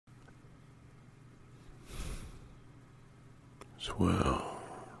Well,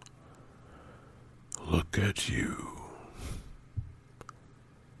 look at you.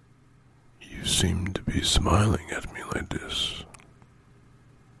 You seem to be smiling at me like this.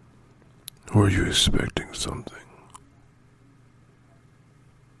 Were you expecting something?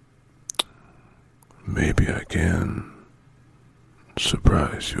 Maybe I can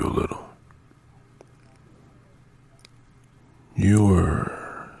surprise you a little. You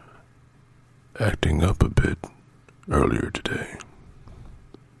were acting up a bit earlier today.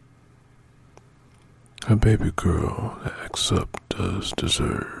 A baby girl that acts up does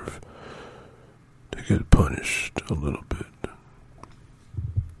deserve to get punished a little bit.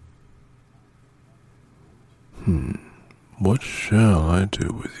 What shall I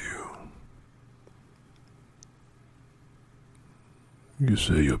do with you? You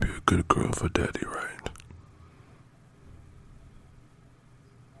say you'll be a good girl for Daddy, right?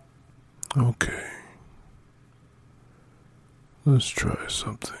 Okay. Let's try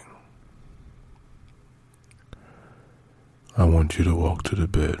something. I want you to walk to the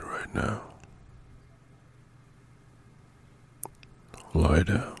bed right now. Lie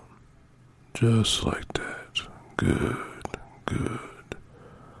down. Just like that. Good, good.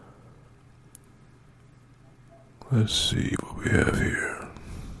 Let's see what we have here.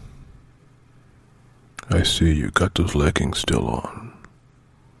 I see you got those leggings still on.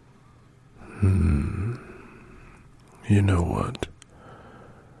 You know what?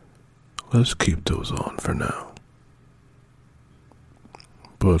 Let's keep those on for now.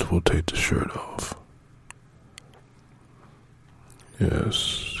 But we'll take the shirt off.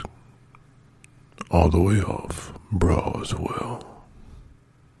 Yes. All the way off. Bra as well.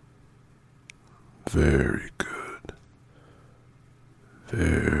 Very good.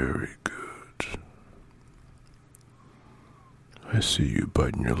 Very good. I see you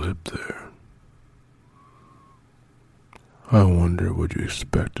biting your lip there. I wonder what you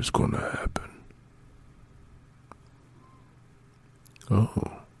expect is going to happen.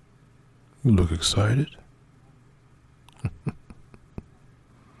 Oh, you look excited?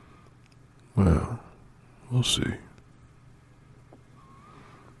 Well, we'll see.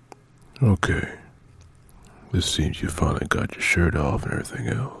 Okay. This seems you finally got your shirt off and everything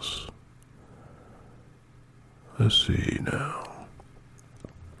else. Let's see now.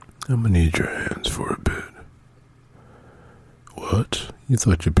 I'm gonna need your hands for a bit. What? You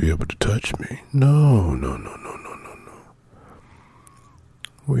thought you'd be able to touch me? No.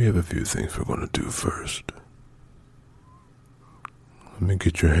 We have a few things we're gonna do first. Let me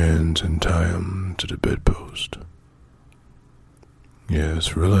get your hands and tie them to the bedpost.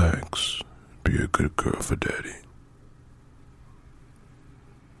 Yes, relax. Be a good girl for Daddy.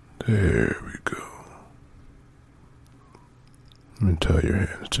 There we go. Let me tie your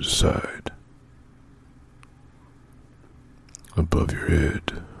hands to the side. Above your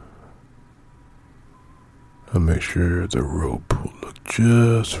head. I'll make sure the rope will look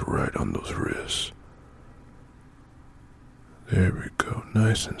just right on those wrists. There we go,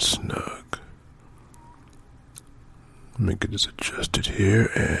 nice and snug. Let me get this adjusted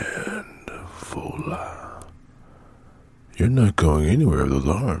here and voila. You're not going anywhere with those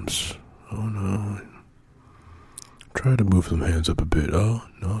arms. Oh no. Try to move them hands up a bit. Oh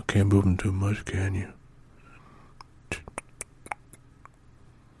no, can't move them too much, can you?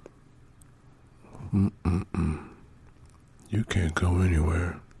 You can't go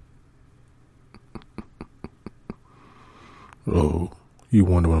anywhere. Oh, you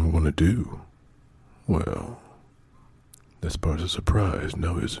wonder what I'm going to do? Well, that's part of the surprise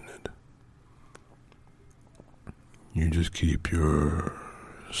now, isn't it? You just keep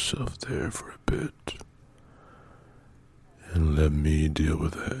yourself there for a bit and let me deal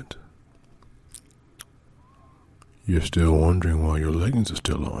with that. You're still wondering why your leggings are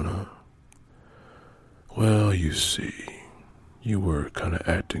still on, huh? Well, you see, you were kind of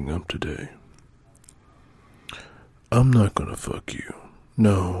acting up today. I'm not gonna fuck you.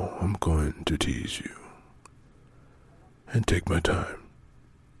 No, I'm going to tease you. And take my time.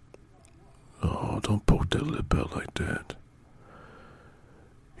 Oh, don't poke that lip out like that.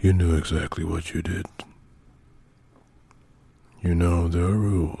 You knew exactly what you did. You know there are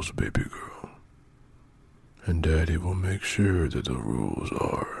rules, baby girl. And Daddy will make sure that the rules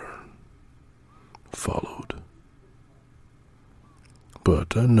are followed.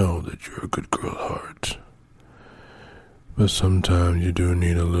 But I know that you're a good girl at heart. But sometimes you do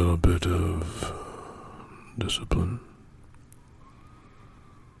need a little bit of discipline.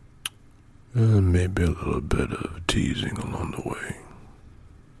 And maybe a little bit of teasing along the way.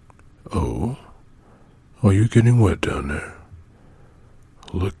 Oh, are you getting wet down there?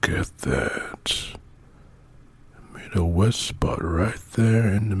 Look at that. I made Hit a wet spot right there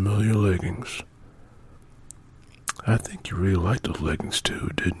in the middle of your leggings. I think you really liked those leggings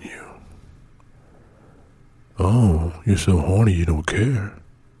too, didn't you? Oh, you're so horny you don't care.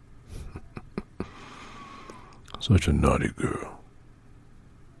 Such a naughty girl.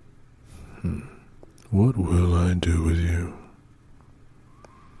 What will I do with you?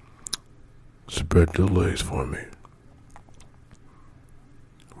 Spread your legs for me.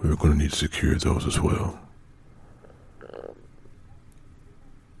 We're going to need to secure those as well.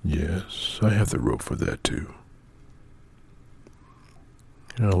 Yes, I have the rope for that too.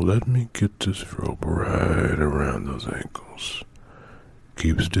 Now let me get this rope right around those ankles.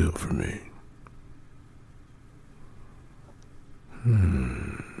 Keep still for me.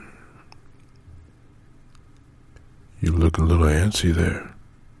 You look a little antsy there.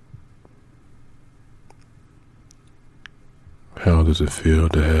 How does it feel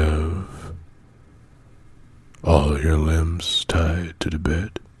to have all your limbs tied to the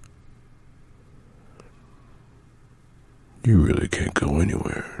bed? You really can't go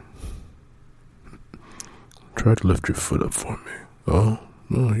anywhere. Try to lift your foot up for me. Oh,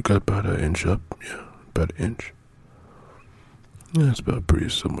 no, you got about an inch up. Yeah, about an inch. Yeah, it's about pretty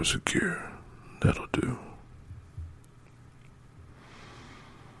somewhat secure. That'll do.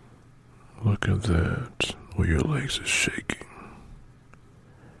 Look at that. Well, your legs are shaking.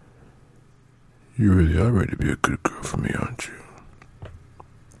 You really are ready to be a good girl for me, aren't you?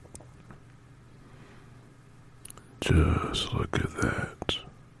 Just look at that.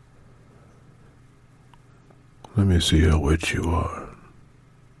 Let me see how wet you are.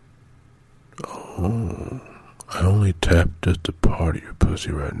 Oh, I only tapped just a part of your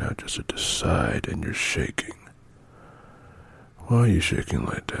pussy right now, just at the side, and you're shaking. Why are you shaking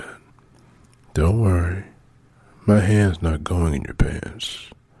like that? Don't worry. My hand's not going in your pants.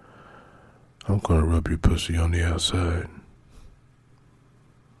 I'm gonna rub your pussy on the outside.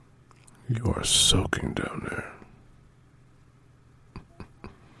 You are soaking down there.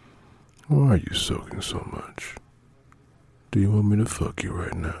 Why are you soaking so much? Do you want me to fuck you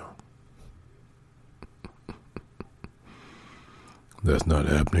right now? That's not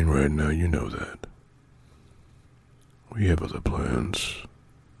happening right now, you know that. We have other plans.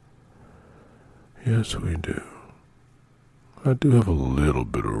 Yes, we do. I do have a little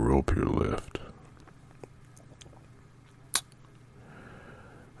bit of rope here left.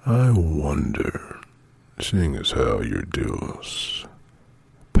 I wonder, seeing as how you're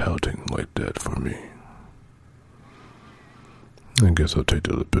pouting like that for me, I guess I'll take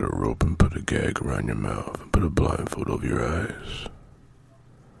a little bit of rope and put a gag around your mouth and put a blindfold over your eyes.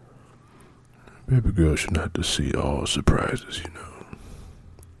 Baby girl should not have to see all surprises, you know.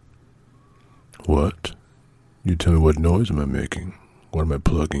 What? You tell me, what noise am I making? What am I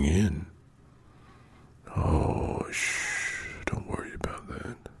plugging in? Oh, shh, don't worry about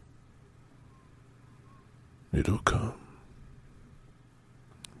that. It'll come.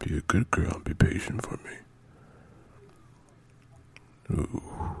 Be a good girl and be patient for me. Ooh,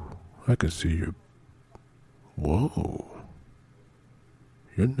 I can see your... Whoa.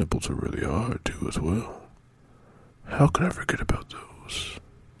 Your nipples are really hard too as well. How could I forget about those?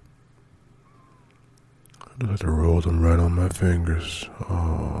 I'd like to roll them right on my fingers.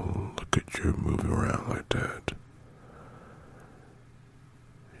 Oh, look at you moving around like that.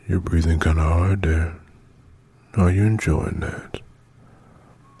 You're breathing kind of hard there. Are you enjoying that?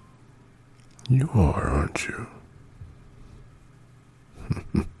 You are, aren't you?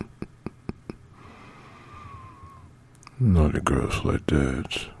 Naughty girls like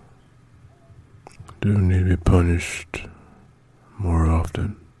that do need to be punished more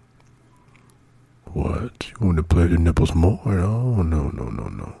often. What? You want to play the nipples more? Oh,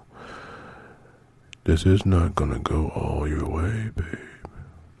 no. This is not gonna go all your way, babe.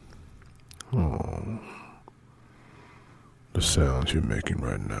 Oh. The sounds you're making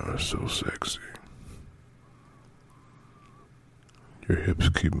right now are so sexy. Your hips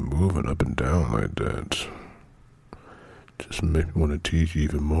keep moving up and down like that. Just make me want to tease you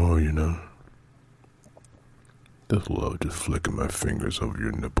even more, you know. Just love just flicking my fingers over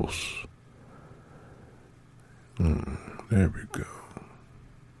your nipples. There we go.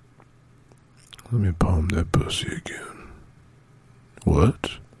 Let me palm that pussy again.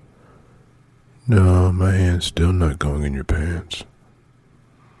 What? No, my hand's still not going in your pants.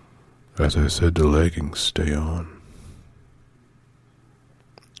 As I said, the leggings stay on.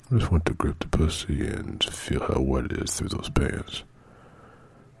 I just want to grip the pussy and feel how wet it is through those pants.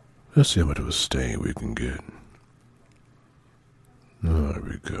 Let's see how much of a stain we can get. Oh, there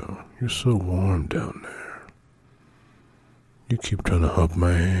we go. You're so warm down there. You keep trying to hug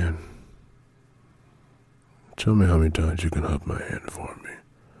my hand. Tell me how many times you can hug my hand for me.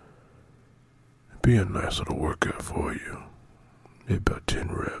 It'd be a nice little workout for you. Maybe about 10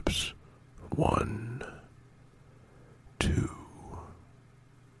 reps. 1, 2,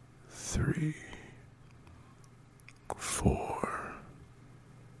 3, 4,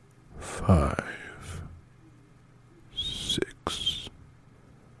 5, 6,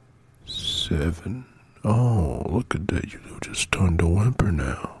 7. Oh, look at that. You just starting to whimper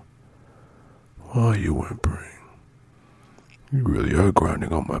now. Why are you whimpering? You really are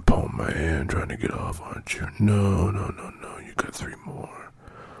grinding on my palm of my hand trying to get off, aren't you? No. You got 3 more.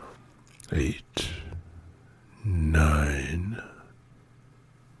 8, 9,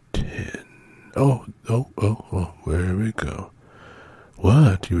 10. Oh, where we go.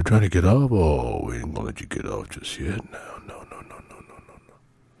 What? You were trying to get off? Oh, we ain't gonna let you get off just yet. No.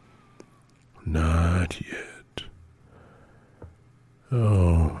 Not yet.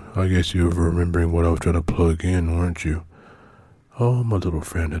 Oh, I guess you were remembering what I was trying to plug in, weren't you? Oh, my little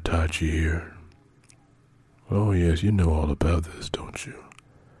friend Itachi here. Oh, yes, you know all about this, don't you?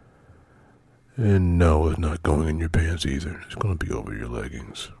 And no, it's not going in your pants either. It's going to be over your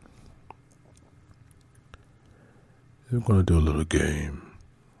leggings. We're going to do a little game.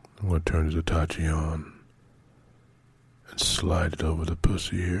 I'm going to turn this Itachi on and slide it over the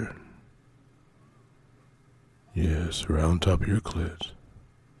pussy here. Yes, around top of your clit.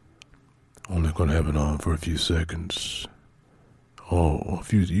 Only going to have it on for a few seconds. Oh, a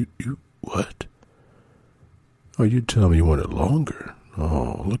few, you, what? Oh, you tell me you want it longer.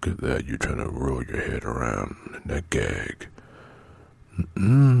 Oh, look at that. You're trying to roll your head around in that gag.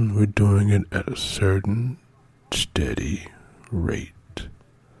 We're doing it at a certain steady rate.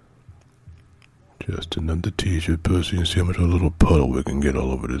 Just enough to tease your pussy and see how much of a little puddle we can get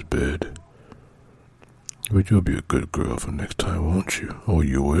all over this bed. But you'll be a good girl for next time, won't you? Oh,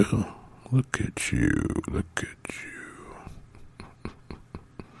 you will. Look at you.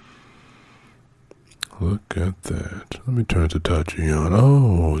 Look at that. Let me turn to Itachi on.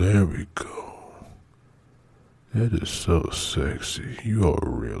 Oh, there we go. That is so sexy. You are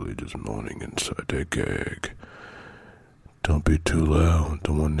really just moaning inside that gag. Don't be too loud.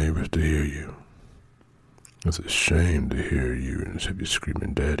 Don't want neighbors to hear you. It's a shame to hear you and have you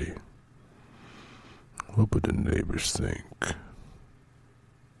screaming daddy. What would the neighbors think?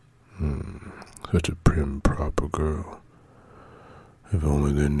 Such a prim, proper girl. If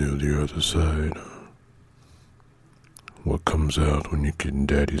only they knew the other side. What comes out when you get in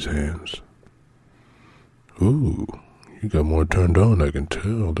daddy's hands? Ooh, you got more turned on, I can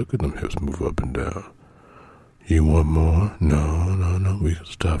tell. Look at them hips move up and down. You want more? No, we can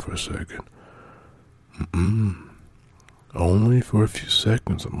stop for a second. Only for a few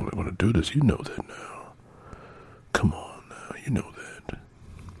seconds I'm only going to do this. You know that now. Come on now, you know that.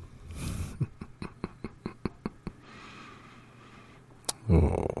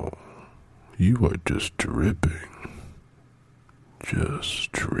 Oh, you are just dripping.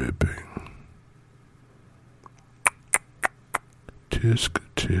 Just dripping. Tisk,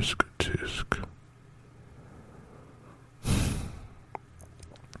 tisk, tisk.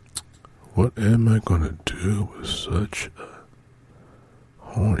 What am I gonna do with such a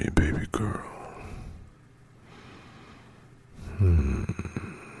horny baby girl?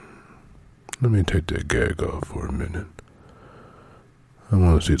 Let me take that gag off for a minute. I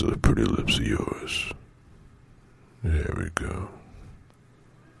want to see those pretty lips of yours. There we go.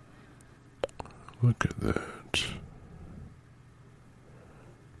 Look at that.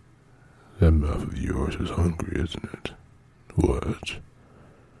 That mouth of yours is hungry, isn't it? What?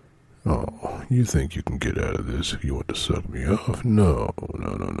 Oh, you think you can get out of this if you want to suck me off? No.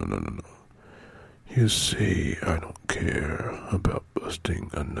 You see, I don't care about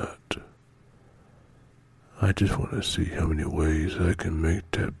busting a nut. I just want to see how many ways I can make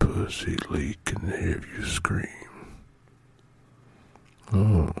that pussy leak and hear you scream.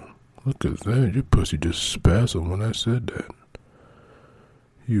 Oh, look at that. Your pussy just spasmed when I said that.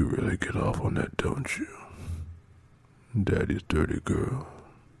 You really get off on that, don't you? Daddy's dirty girl.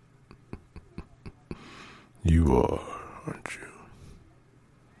 You are, aren't you?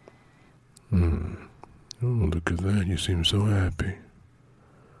 Oh, look at that. You seem so happy.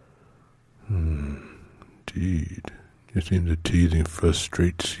 Indeed. It seems the teasing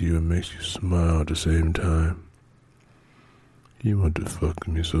frustrates you and makes you smile at the same time. You want to fuck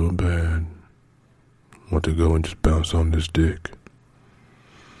me so bad. Want to go and just bounce on this dick.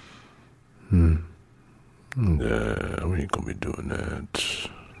 Nah, we ain't gonna be doing that.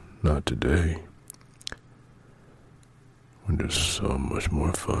 Not today. When there's so much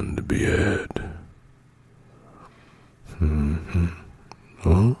more fun to be had.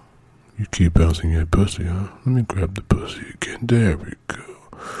 Oh? You keep bouncing your pussy, huh? Let me grab the pussy again. There we go.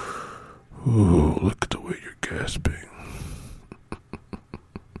 Ooh, look at the way you're gasping.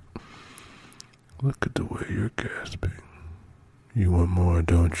 Look at the way you're gasping. You want more,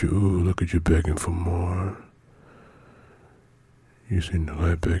 don't you? Ooh, look at you begging for more. You seem to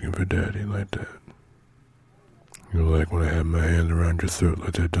like begging for daddy like that. You like when I have my hand around your throat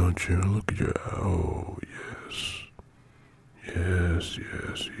like that, don't you? Look at your... Oh, yes. Yes,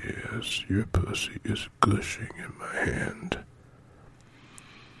 yes, yes. Your pussy is gushing in my hand.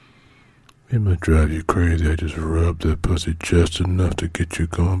 It might drive you crazy. I just rub that pussy just enough to get you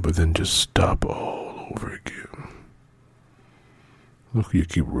going, but then just stop all over again. Look, you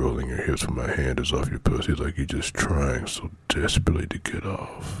keep rolling your hips when my hand is off your pussy like you're just trying so desperately to get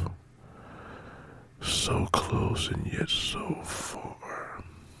off. So close and yet so far.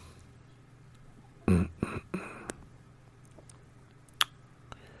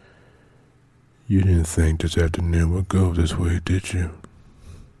 You didn't think this afternoon would go this way, did you?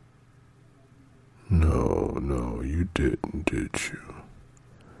 No, you didn't, did you?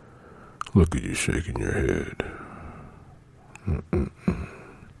 Look at you shaking your head.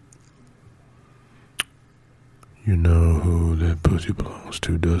 You know who that pussy belongs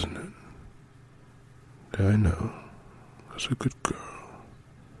to, doesn't it? I know. That's a good girl.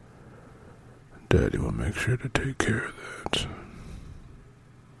 Daddy will make sure to take care of that.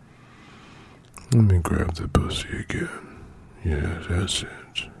 Let me grab the pussy again. Yes, that's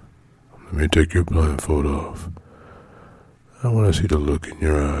it. Let me take your blindfold off. I want to see the look in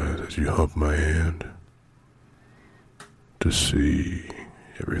your eyes as you hump my hand. To see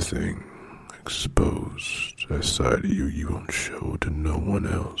everything exposed. That side of you won't show to no one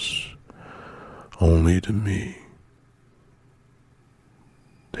else. Only to me.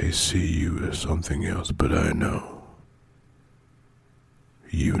 They see you as something else, but I know.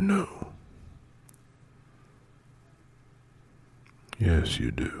 You know. Yes, you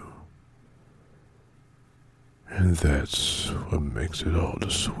do. And that's what makes it all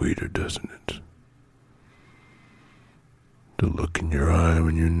the sweeter, doesn't it? The look in your eye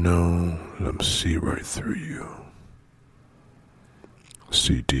when you know that I'm see right through you.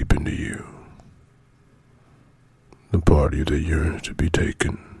 See deep into you. The part of you that yearns to be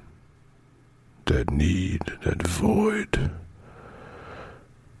taken. That need, that void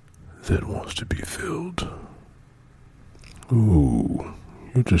that wants to be filled. Ooh,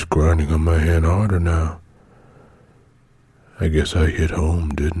 you're just grinding on my hand harder now. I guess I hit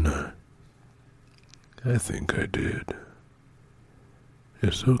home, didn't I? I think I did.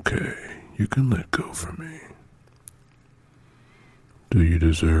 It's okay. You can let go for me. Do you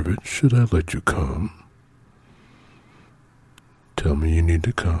deserve it? Should I let you come? Tell me you need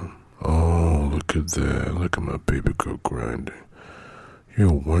to come. Oh, look at that. Look at my baby girl grinding.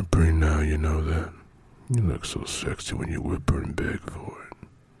 You're whimpering now, you know that. You look so sexy when you whimper and beg for it.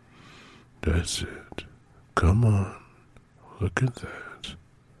 That's it. Come on. Look at that.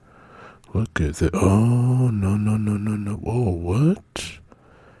 Look at that. Oh, no. Whoa, what?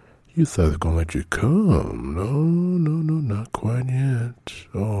 You thought I was going to let you come. No, not quite yet.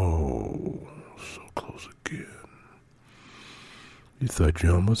 Oh, so close again. You thought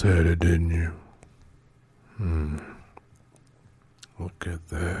you almost had it, didn't you? Look at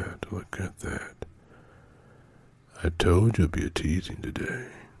that. I told you it'd be a teasing today,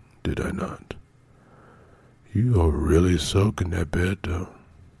 did I not? You are really soaking that bed, though.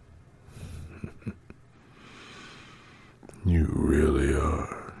 You really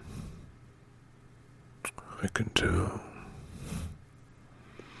are. I can tell.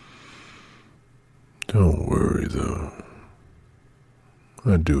 Don't worry, though.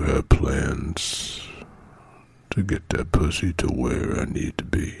 I do have plans to get that pussy to where I need to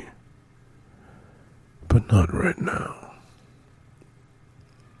be. But not right now.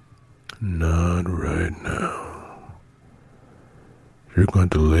 Not right now. You're going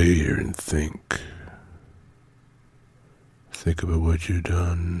to lay here and think. Think about what you've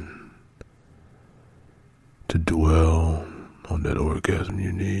done to dwell on that orgasm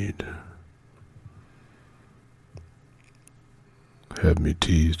you need. Have me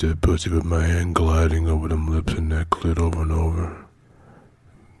tease that pussy with my hand gliding over them lips and that clit over and over.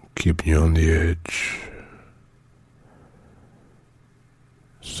 Keep you on the edge.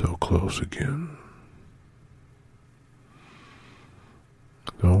 So close again.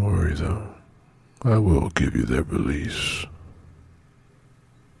 Don't worry though. I will give you that release.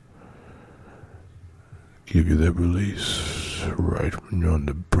 Give you that release right when you're on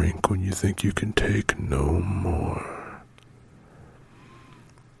the brink, when you think you can take no more.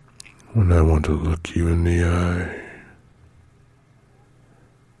 When I want to look you in the eye,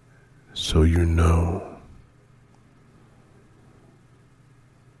 so you know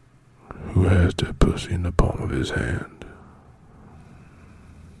who has that pussy in the palm of his hand.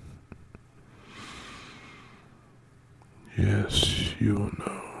 Yes, you'll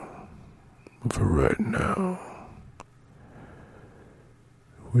know. But for right now,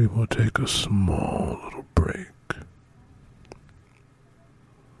 we will take a small little break.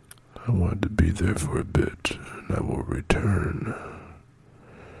 I wanted to be there for a bit, and I will return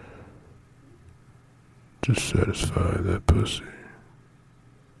to satisfy that pussy.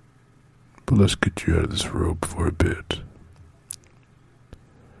 But let's get you out of this rope for a bit.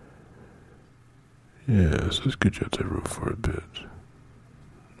 Yes, let's get you out of that rope for a bit.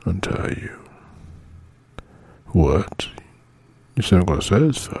 Untie you. What? You said I'm going to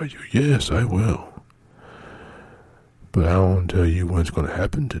satisfy you? Yes, I will. But I won't tell you when it's going to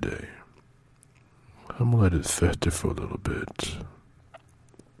happen today. I'm going to let it fester for a little bit.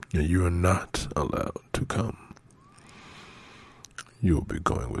 And you are not allowed to come. You will be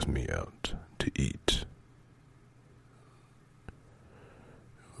going with me out to eat.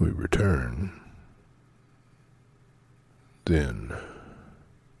 We return. Then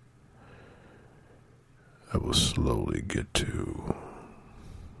I will slowly get to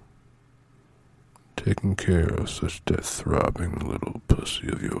taking care of such that throbbing little pussy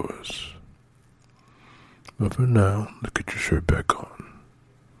of yours. But for now, look at your shirt back on.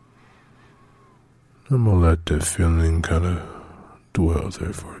 I'm gonna let that feeling kind of dwell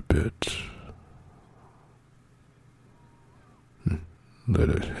there for a bit. Let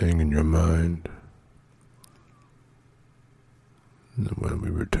it hang in your mind. And then when we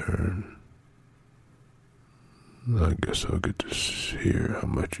return, I guess I'll get to hear how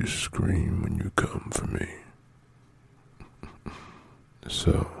much you scream when you come for me.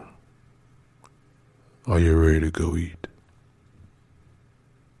 So, are you ready to go eat?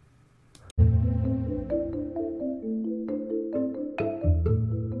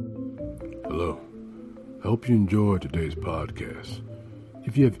 Hello. I hope you enjoyed today's podcast.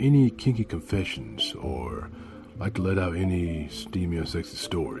 If you have any kinky confessions or like to let out any steamy or sexy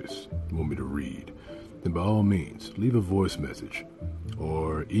stories you want me to read, then by all means, leave a voice message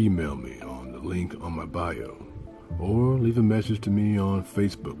or email me on the link on my bio, or leave a message to me on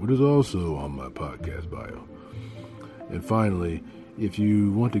Facebook, which is also on my podcast bio. And finally, if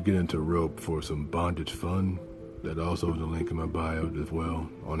you want to get into rope for some bondage fun, that also is a link in my bio as well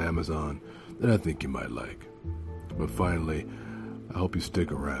on Amazon that I think you might like. But finally, I hope you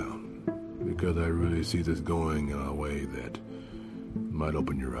stick around, because I really see this going in a way that might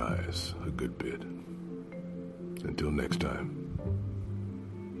open your eyes a good bit. Until next time.